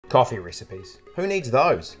Coffee recipes. Who needs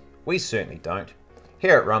those? We certainly don't.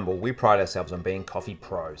 Here at Rumble, we pride ourselves on being coffee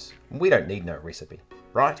pros. We don't need no recipe,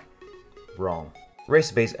 right? Wrong.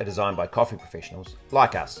 Recipes are designed by coffee professionals,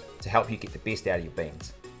 like us, to help you get the best out of your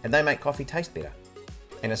beans. And they make coffee taste better.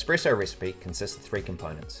 An espresso recipe consists of 3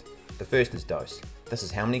 components. The first is dose. This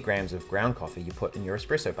is how many grams of ground coffee you put in your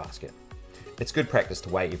espresso basket. It's good practice to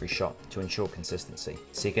weigh every shot to ensure consistency.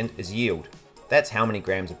 Second is yield. That's how many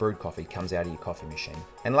grams of brewed coffee comes out of your coffee machine.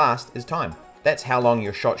 And last is time. That's how long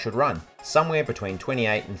your shot should run, somewhere between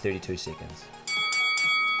 28 and 32 seconds.